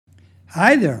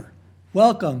Hi there.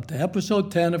 Welcome to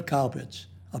episode 10 of Cowbits,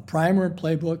 a primer and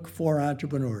playbook for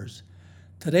entrepreneurs.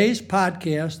 Today's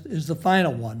podcast is the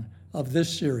final one of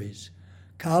this series.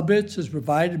 Cowbits has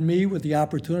provided me with the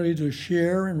opportunity to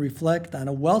share and reflect on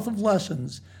a wealth of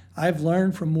lessons I've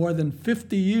learned from more than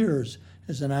 50 years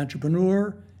as an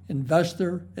entrepreneur,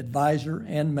 investor, advisor,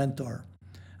 and mentor.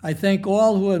 I thank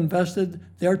all who have invested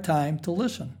their time to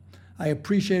listen. I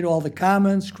appreciate all the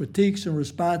comments, critiques, and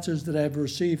responses that I've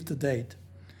received to date.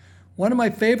 One of my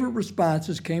favorite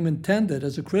responses came intended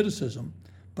as a criticism,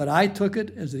 but I took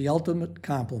it as the ultimate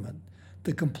compliment.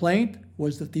 The complaint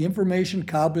was that the information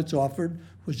Cowbits offered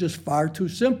was just far too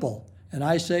simple, and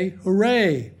I say,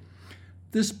 hooray!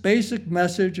 This basic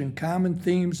message and common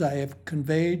themes I have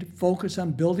conveyed focus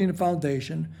on building a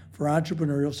foundation for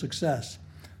entrepreneurial success.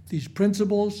 These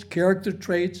principles, character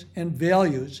traits, and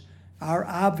values are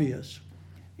obvious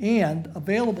and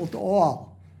available to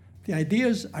all. The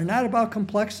ideas are not about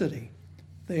complexity.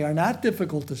 They are not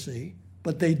difficult to see,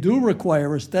 but they do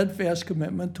require a steadfast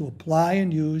commitment to apply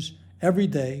and use every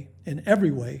day in every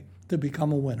way to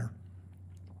become a winner.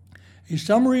 A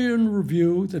summary and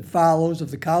review that follows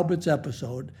of the Cowbits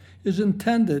episode is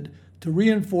intended to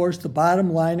reinforce the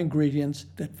bottom line ingredients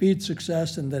that feed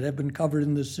success and that have been covered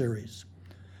in this series.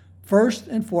 First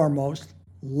and foremost,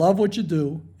 love what you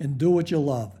do and do what you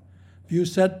love. View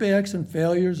setbacks and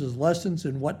failures as lessons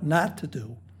in what not to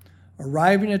do.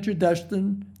 Arriving at your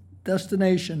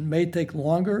destination may take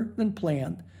longer than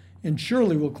planned and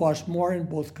surely will cost more in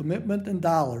both commitment and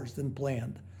dollars than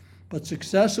planned. But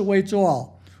success awaits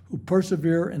all who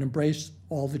persevere and embrace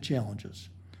all the challenges.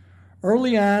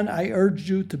 Early on, I urged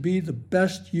you to be the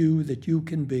best you that you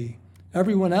can be.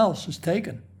 Everyone else is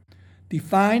taken.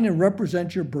 Define and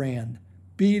represent your brand.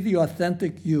 Be the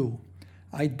authentic you.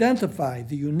 Identify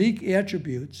the unique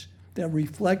attributes that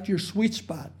reflect your sweet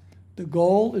spot. The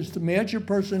goal is to match your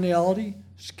personality,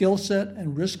 skill set,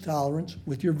 and risk tolerance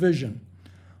with your vision.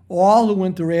 All who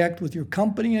interact with your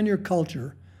company and your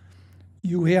culture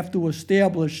you have to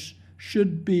establish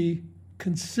should be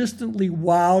consistently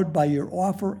wowed by your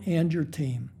offer and your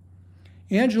team.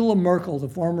 Angela Merkel, the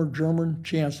former German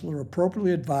chancellor,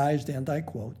 appropriately advised, and I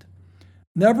quote,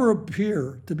 "Never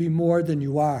appear to be more than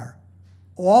you are.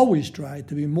 Always try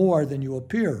to be more than you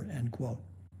appear," end quote.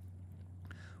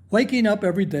 Waking up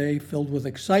every day filled with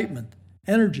excitement,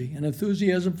 energy, and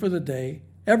enthusiasm for the day,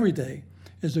 every day,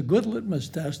 is a good litmus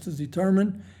test to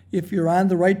determine if you're on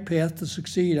the right path to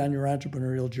succeed on your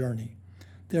entrepreneurial journey.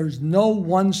 There's no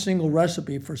one single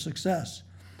recipe for success.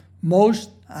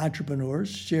 Most entrepreneurs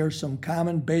share some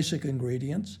common basic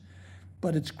ingredients,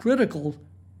 but it's critical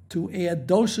to add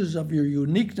doses of your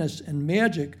uniqueness and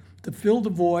magic to fill the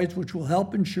voids which will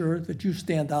help ensure that you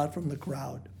stand out from the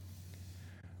crowd.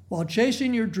 While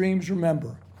chasing your dreams,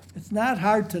 remember, it's not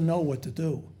hard to know what to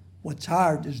do. What's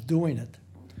hard is doing it.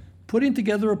 Putting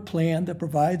together a plan that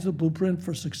provides a blueprint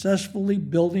for successfully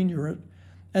building your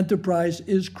enterprise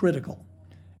is critical.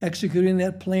 Executing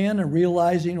that plan and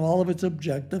realizing all of its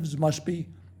objectives must be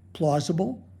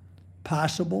plausible,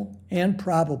 possible, and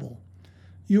probable.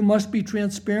 You must be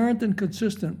transparent and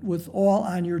consistent with all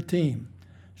on your team.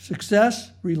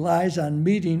 Success relies on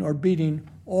meeting or beating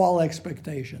all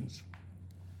expectations.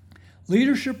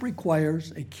 Leadership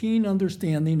requires a keen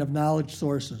understanding of knowledge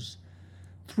sources.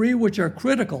 3 which are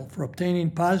critical for obtaining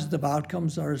positive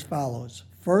outcomes are as follows.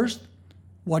 First,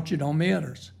 what you know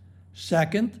matters.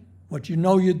 Second, what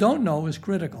you don't know is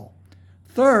critical.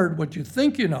 Third, what you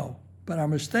think you know, but are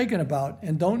mistaken about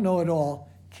and don't know at all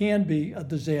can be a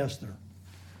disaster.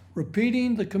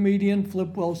 Repeating the comedian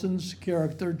Flip Wilson's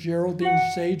character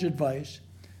Geraldine's sage advice,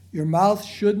 your mouth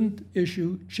shouldn't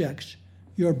issue checks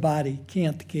your body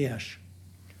can't cash.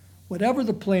 Whatever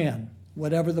the plan,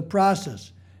 whatever the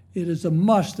process, it is a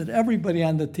must that everybody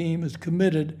on the team is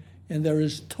committed and there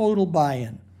is total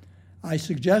buy-in. I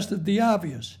suggested the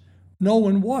obvious. No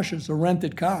one washes a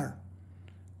rented car.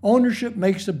 Ownership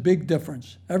makes a big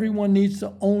difference. Everyone needs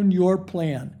to own your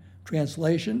plan.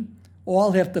 Translation,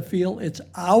 all have to feel it's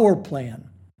our plan.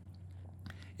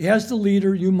 As the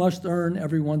leader, you must earn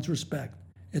everyone's respect.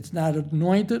 It's not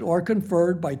anointed or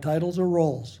conferred by titles or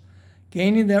roles.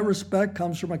 Gaining that respect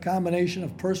comes from a combination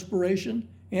of perspiration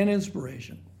and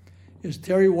inspiration. As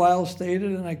Terry Wiles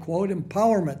stated, and I quote,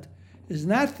 "Empowerment is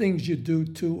not things you do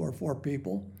to or for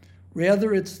people.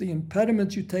 Rather, it's the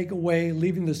impediments you take away,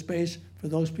 leaving the space for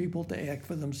those people to act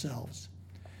for themselves."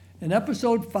 In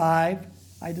episode 5,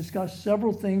 I discussed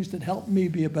several things that helped me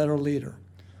be a better leader.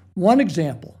 One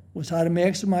example was how to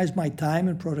maximize my time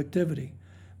and productivity.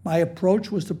 My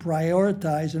approach was to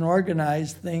prioritize and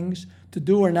organize things to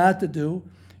do or not to do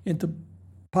into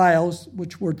piles,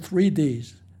 which were 3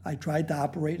 Ds. I tried to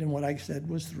operate in what I said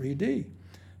was 3D.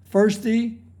 First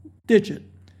D, ditch it.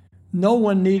 No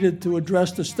one needed to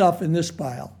address the stuff in this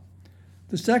pile.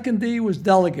 The second D was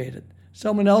delegate it.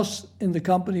 Someone else in the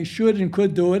company should and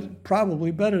could do it,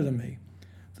 probably better than me.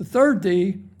 The third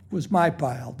D was my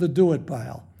pile, the do it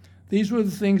pile. These were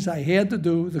the things I had to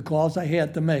do, the calls I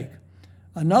had to make.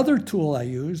 Another tool I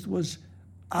used was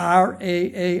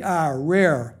RAAR,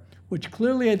 rare, which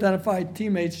clearly identified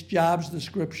teammates' jobs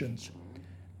descriptions.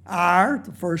 R,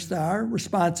 the first R,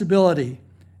 responsibility.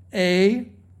 A,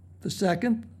 the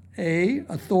second, A,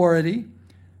 authority.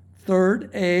 Third,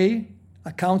 A,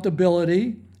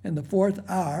 accountability. And the fourth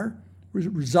R,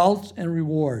 results and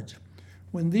rewards.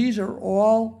 When these are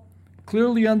all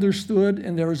clearly understood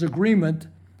and there is agreement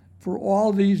for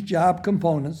all these job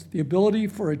components, the ability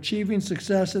for achieving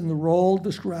success in the role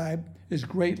described is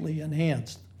greatly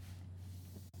enhanced.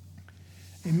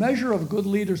 A measure of a good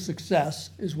leader's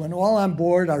success is when all on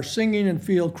board are singing and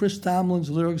feel Chris Tomlin's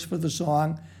lyrics for the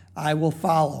song, I Will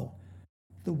Follow.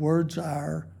 The words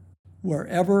are,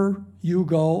 wherever you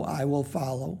go, I will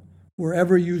follow.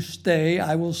 Wherever you stay,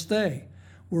 I will stay.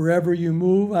 Wherever you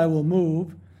move, I will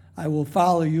move. I will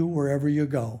follow you wherever you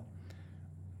go.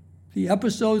 The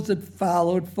episodes that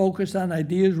followed focused on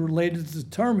ideas related to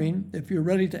determining if you're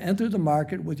ready to enter the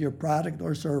market with your product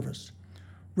or service.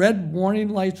 Red warning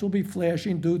lights will be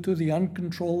flashing due to the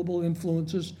uncontrollable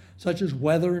influences such as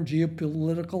weather and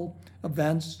geopolitical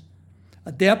events.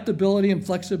 Adaptability and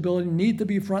flexibility need to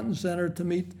be front and center to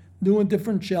meet new and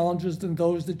different challenges than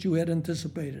those that you had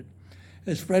anticipated.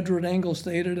 As Frederick Engels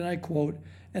stated, and I quote,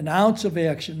 an ounce of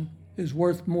action is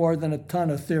worth more than a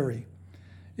ton of theory.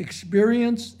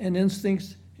 Experience and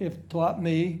instincts have taught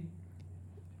me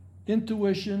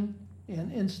intuition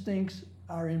and instincts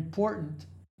are important,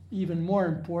 even more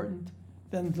important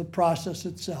than the process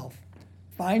itself.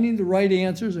 Finding the right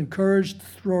answers and courage to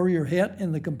throw your hat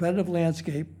in the competitive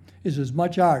landscape is as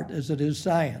much art as it is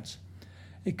science.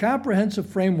 A comprehensive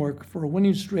framework for a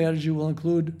winning strategy will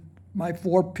include my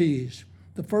 4 Ps.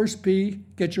 The first P,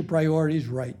 get your priorities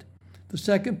right. The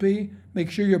second P,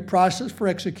 make sure your process for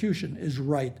execution is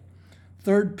right.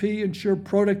 Third P, ensure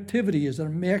productivity is at a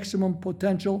maximum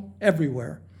potential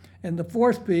everywhere. And the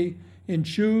fourth P,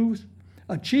 achieve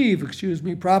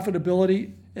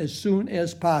profitability as soon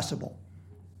as possible.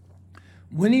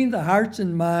 Winning the hearts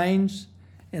and minds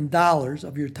and dollars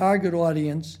of your target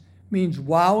audience means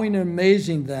wowing and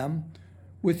amazing them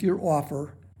with your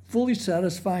offer. Fully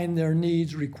satisfying their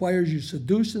needs requires you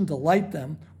seduce and delight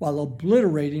them while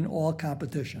obliterating all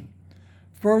competition.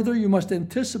 Further, you must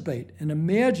anticipate and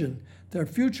imagine their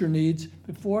future needs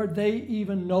before they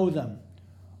even know them.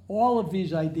 All of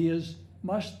these ideas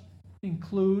must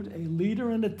include a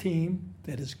leader and a team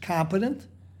that is competent,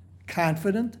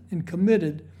 confident, and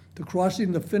committed to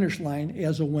crossing the finish line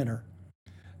as a winner.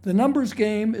 The numbers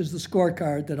game is the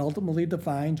scorecard that ultimately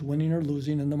defines winning or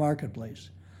losing in the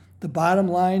marketplace. The bottom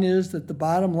line is that the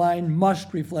bottom line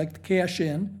must reflect cash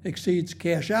in exceeds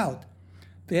cash out.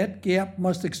 That gap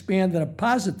must expand in a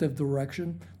positive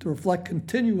direction to reflect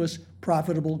continuous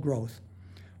profitable growth.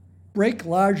 Break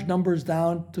large numbers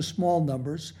down to small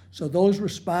numbers so those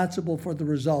responsible for the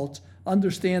results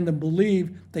understand and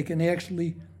believe they can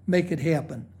actually make it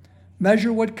happen.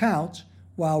 Measure what counts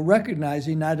while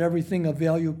recognizing not everything of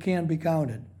value can be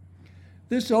counted.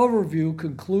 This overview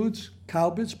concludes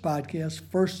Cowbits Podcast's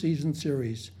first season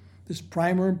series, this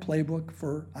primer and playbook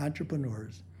for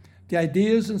entrepreneurs. The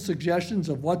ideas and suggestions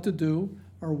of what to do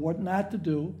or what not to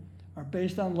do are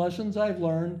based on lessons I've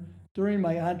learned during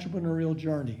my entrepreneurial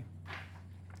journey.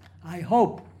 I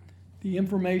hope the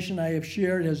information I have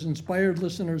shared has inspired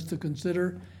listeners to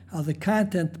consider how the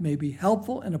content may be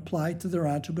helpful and applied to their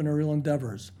entrepreneurial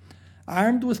endeavors.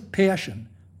 Armed with passion,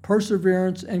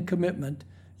 perseverance, and commitment,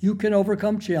 you can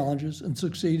overcome challenges and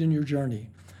succeed in your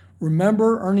journey.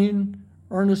 Remember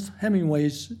Ernest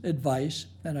Hemingway's advice,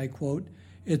 and I quote,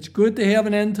 "It's good to have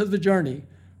an end to the journey,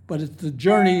 but it's the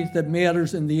journey that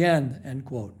matters in the end," end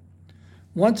quote.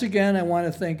 Once again, I want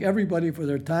to thank everybody for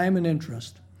their time and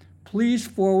interest. Please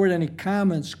forward any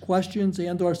comments, questions,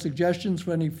 and/or suggestions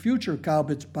for any future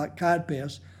Cowbits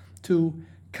podcasts to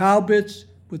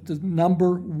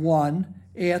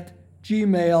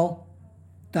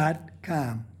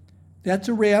cowbits1@gmail.com. That's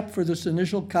a wrap for this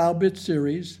initial Cowbits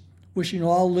series. Wishing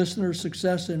all listeners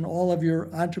success in all of your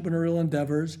entrepreneurial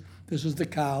endeavors. This is the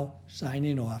Cow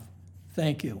signing off.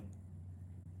 Thank you.